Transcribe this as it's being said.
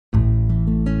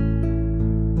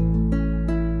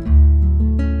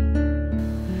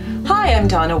Hi, I'm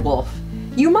Donna Wolf.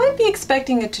 You might be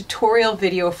expecting a tutorial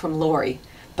video from Lorrie,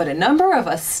 but a number of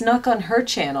us snuck on her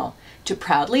channel to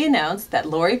proudly announce that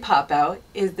Lorrie Popow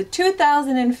is the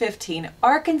 2015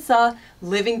 Arkansas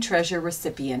Living Treasure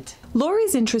recipient.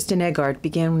 Lorrie's interest in egg art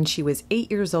began when she was 8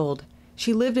 years old.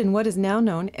 She lived in what is now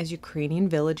known as Ukrainian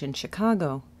Village in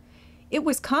Chicago. It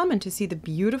was common to see the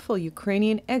beautiful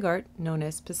Ukrainian egg art, known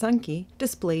as Pysanky,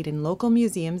 displayed in local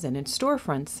museums and in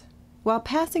storefronts. While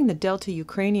passing the Delta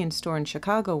Ukrainian store in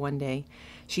Chicago one day,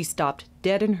 she stopped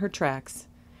dead in her tracks.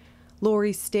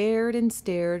 Lorrie stared and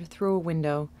stared through a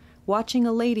window, watching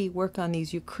a lady work on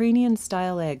these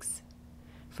Ukrainian-style eggs.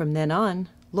 From then on,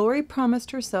 Lorrie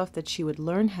promised herself that she would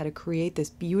learn how to create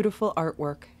this beautiful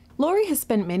artwork. Lorrie has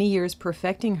spent many years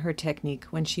perfecting her technique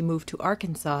when she moved to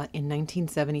Arkansas in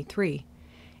 1973,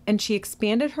 and she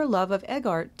expanded her love of egg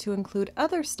art to include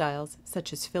other styles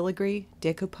such as filigree,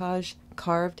 decoupage,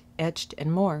 carved, etched,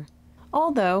 and more.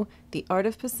 Although the art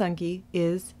of Pysanky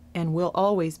is and will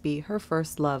always be her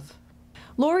first love.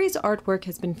 Lorrie's artwork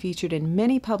has been featured in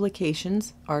many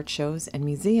publications, art shows, and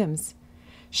museums.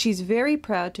 She's very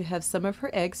proud to have some of her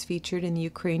eggs featured in the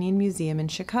Ukrainian Museum in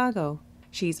Chicago.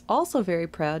 She's also very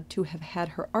proud to have had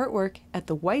her artwork at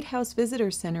the White House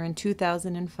Visitor Center in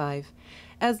 2005,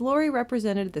 as Lorrie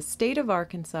represented the state of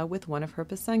Arkansas with one of her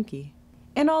Pysanky.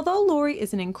 And although Lorrie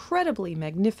is an incredibly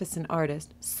magnificent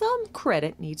artist, some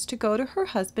credit needs to go to her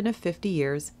husband of 50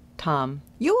 years, Tom.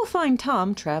 You will find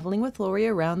Tom traveling with Lorrie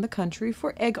around the country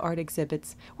for egg art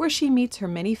exhibits, where she meets her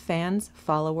many fans,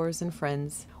 followers, and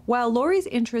friends. While Lorrie's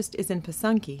interest is in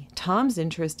Pysanky, Tom's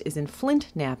interest is in flint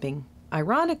knapping.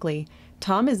 Ironically,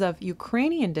 Tom is of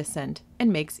Ukrainian descent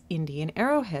and makes Indian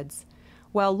arrowheads,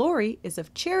 while Lorrie is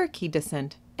of Cherokee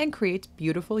descent and creates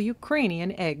beautiful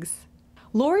Ukrainian eggs.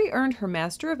 Lorrie earned her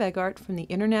Master of Egg Art from the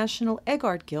International Egg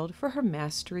Art Guild for her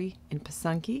mastery in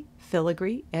Pysanky,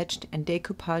 filigree, etched, and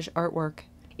decoupage artwork.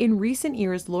 In recent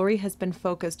years, Lorrie has been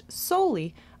focused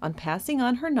solely on passing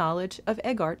on her knowledge of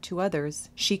egg art to others.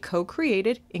 She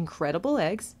co-created Incredible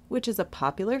Eggs, which is a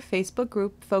popular Facebook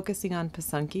group focusing on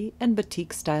Pysanky and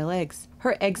batik-style eggs.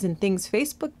 Her Eggs and Things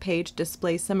Facebook page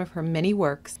displays some of her many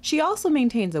works. She also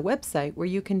maintains a website where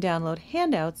you can download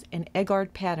handouts and egg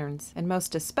art patterns, and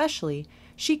most especially,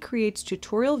 she creates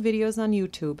tutorial videos on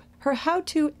YouTube. Her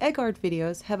how-to egg art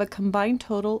videos have a combined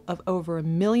total of over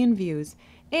 1 million views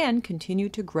and continue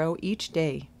to grow each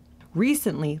day.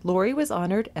 Recently, Lorrie was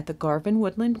honored at the Garvin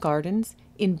Woodland Gardens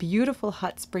in beautiful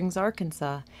Hot Springs,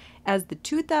 Arkansas, as the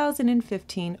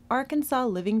 2015 Arkansas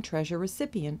Living Treasure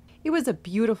recipient. It was a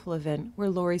beautiful event where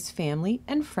Lorrie's family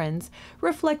and friends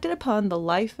reflected upon the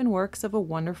life and works of a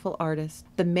wonderful artist.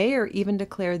 The mayor even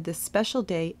declared this special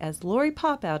day as Lorrie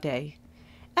Popow Day.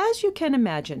 As you can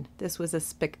imagine, this was a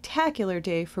spectacular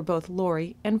day for both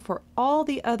Lorrie and for all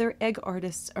the other egg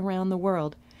artists around the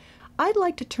world. I'd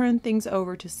like to turn things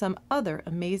over to some other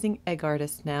amazing egg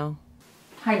artists now.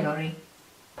 Hi Lorrie,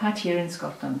 Pat here in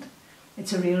Scotland.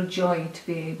 It's a real joy to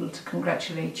be able to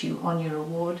congratulate you on your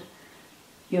award.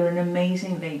 You're an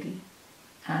amazing lady,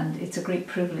 and it's a great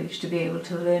privilege to be able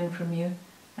to learn from you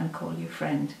and call you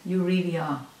friend. You really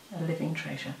are a living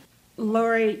treasure.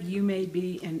 Lorrie, you may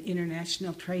be an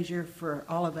international treasure for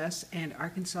all of us and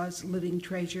Arkansas's living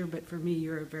treasure, but for me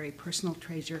you're a very personal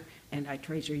treasure and I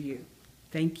treasure you.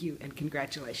 Thank you and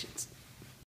congratulations.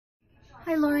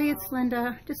 Hi Lorrie, it's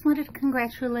Linda. Just wanted to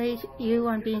congratulate you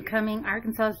on becoming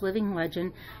Arkansas's living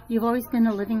legend. You've always been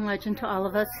a living legend to all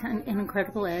of us in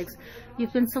Incredible Eggs.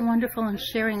 You've been so wonderful in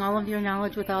sharing all of your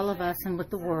knowledge with all of us and with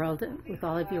the world, with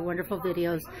all of your wonderful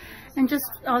videos, and just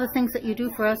all the things that you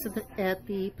do for us at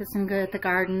the Pysanky, at the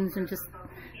gardens, and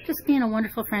just being a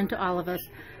wonderful friend to all of us.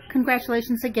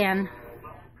 Congratulations again.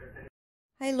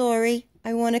 Hi Lorrie,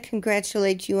 I want to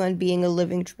congratulate you on being a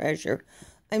living treasure.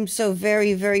 I'm so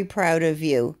very, very proud of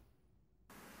you.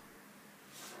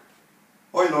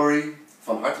 Hoi Lorrie,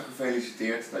 van harte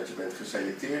gefeliciteerd dat je bent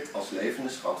geselecteerd als levende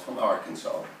schat van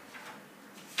Arkansas.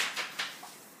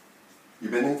 Je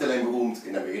bent niet alleen beroemd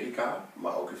in Amerika,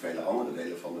 maar ook in vele andere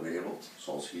delen van de wereld,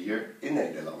 zoals hier in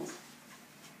Nederland.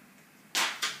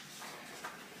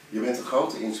 Je bent een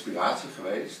grote inspiratie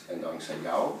geweest en dankzij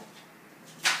jou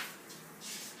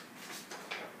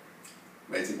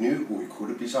weet ik nu hoe ik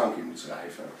goede Pysanky moet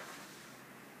schrijven.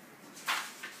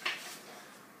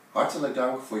 Hartelijk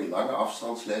dank voor je lange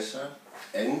afstandslessen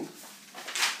en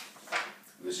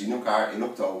we zien elkaar in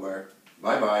oktober.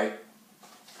 Bye bye.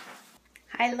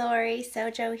 Hi Lorrie,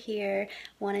 Sojo here.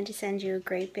 Wanted to send you a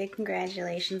great big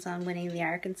congratulations on winning the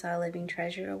Arkansas Living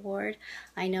Treasure Award.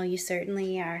 I know you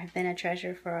certainly have been a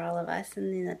treasure for all of us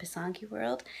in the Pysanky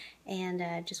world,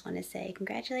 and just want to say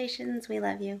congratulations, we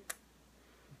love you.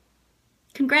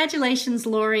 Congratulations,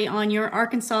 Lorrie, on your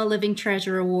Arkansas Living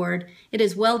Treasure Award. It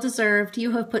is well deserved.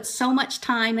 You have put so much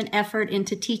time and effort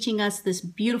into teaching us this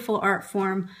beautiful art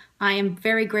form. I am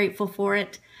very grateful for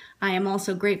it. I am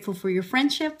also grateful for your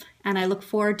friendship, and I look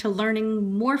forward to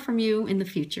learning more from you in the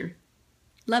future.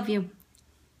 Love you.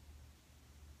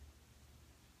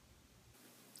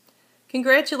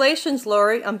 Congratulations,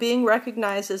 Lorrie, on being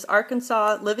recognized as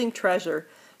Arkansas Living Treasure.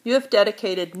 You have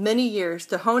dedicated many years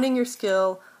to honing your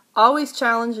skill, always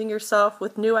challenging yourself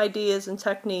with new ideas and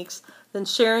techniques, then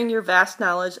sharing your vast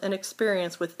knowledge and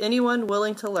experience with anyone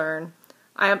willing to learn.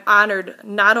 I am honored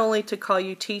not only to call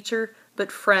you teacher,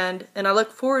 but friend, and I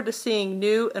look forward to seeing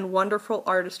new and wonderful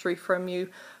artistry from you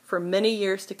for many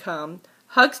years to come.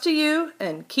 Hugs to you,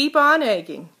 and keep on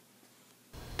egging.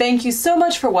 Thank you so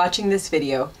much for watching this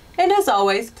video. And as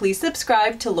always, please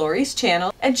subscribe to Lorrie's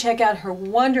channel and check out her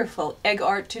wonderful egg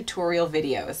art tutorial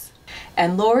videos.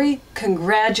 And Lorrie,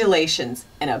 congratulations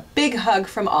and a big hug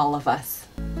from all of us.